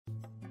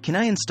Can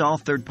I install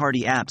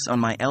third-party apps on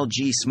my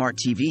LG Smart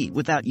TV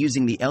without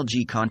using the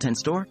LG Content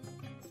Store?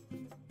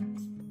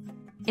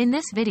 In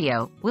this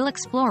video, we'll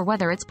explore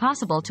whether it's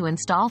possible to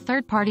install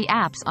third-party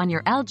apps on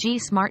your LG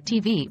Smart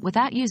TV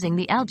without using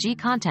the LG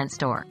Content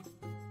Store.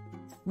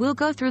 We'll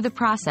go through the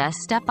process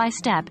step by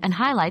step and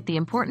highlight the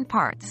important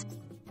parts.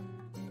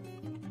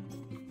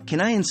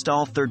 Can I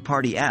install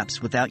third-party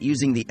apps without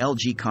using the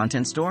LG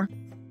Content Store?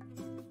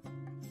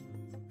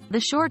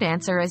 The short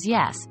answer is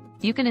yes.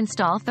 You can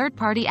install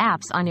third-party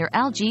apps on your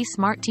LG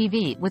Smart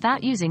TV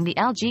without using the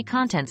LG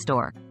Content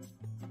Store.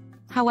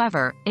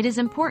 However, it is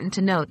important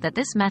to note that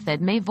this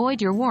method may void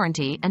your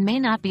warranty and may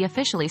not be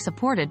officially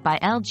supported by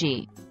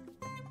LG.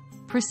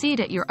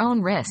 Proceed at your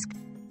own risk.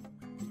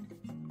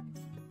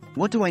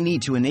 What do I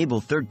need to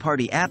enable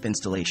third-party app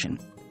installation?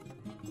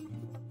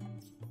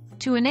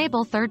 To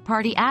enable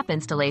third-party app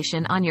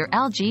installation on your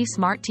LG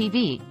Smart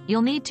TV,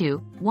 you'll need to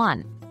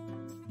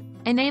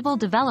 1. Enable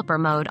developer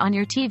mode on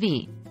your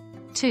TV.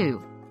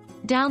 2.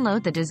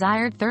 Download the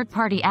desired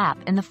third-party app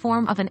in the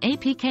form of an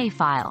APK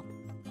file.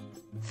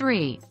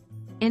 3.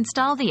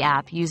 Install the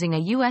app using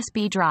a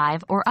USB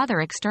drive or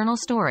other external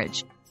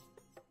storage.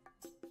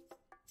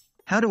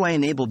 How do I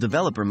enable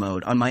developer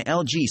mode on my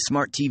LG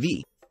Smart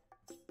TV?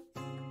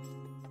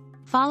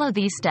 Follow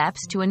these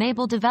steps to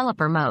enable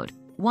developer mode.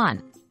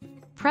 1.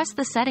 Press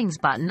the settings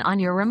button on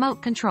your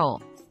remote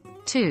control.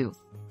 2.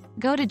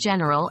 Go to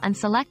General and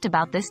select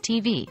About this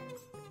TV.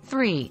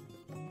 3.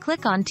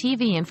 Click on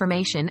TV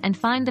information and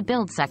find the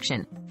build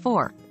section.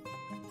 4.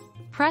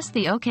 Press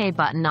the OK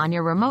button on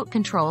your remote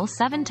control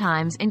 7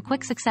 times in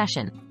quick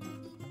succession.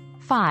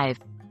 5.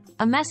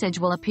 A message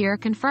will appear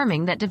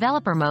confirming that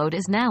developer mode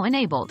is now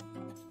enabled.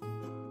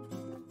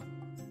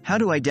 How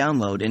do I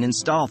download and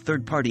install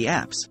third-party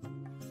apps?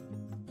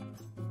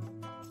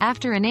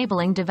 After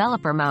enabling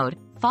developer mode,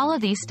 follow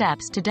these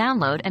steps to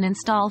download and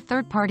install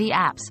third-party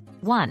apps.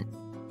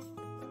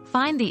 1.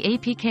 Find the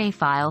APK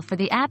file for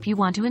the app you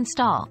want to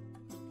install.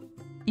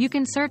 You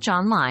can search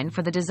online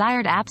for the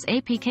desired app's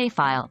APK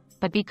file,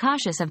 but be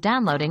cautious of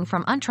downloading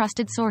from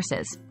untrusted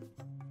sources.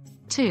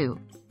 2.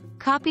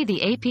 Copy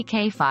the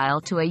APK file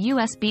to a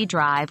USB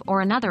drive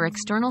or another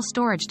external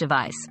storage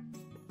device.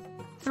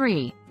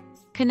 3.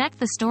 Connect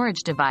the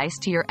storage device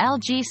to your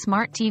LG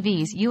Smart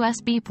TV's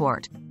USB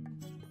port.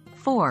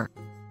 4.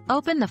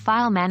 Open the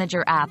File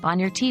Manager app on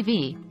your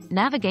TV,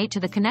 navigate to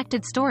the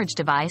connected storage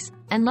device,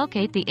 and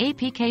locate the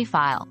APK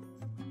file.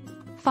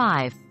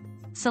 5.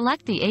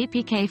 Select the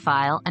APK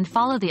file and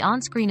follow the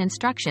on-screen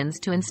instructions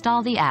to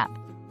install the app.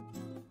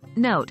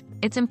 Note,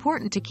 it's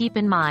important to keep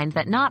in mind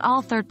that not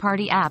all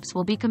third-party apps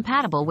will be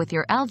compatible with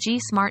your LG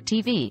Smart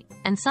TV,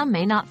 and some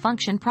may not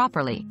function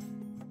properly.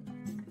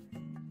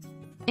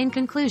 In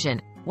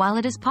conclusion, while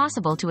it is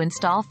possible to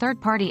install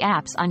third-party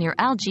apps on your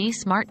LG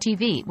Smart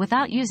TV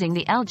without using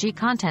the LG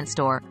Content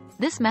Store,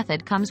 this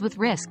method comes with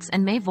risks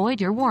and may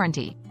void your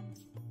warranty.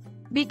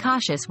 Be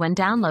cautious when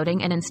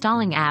downloading and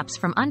installing apps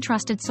from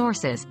untrusted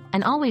sources,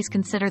 and always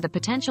consider the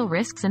potential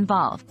risks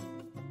involved.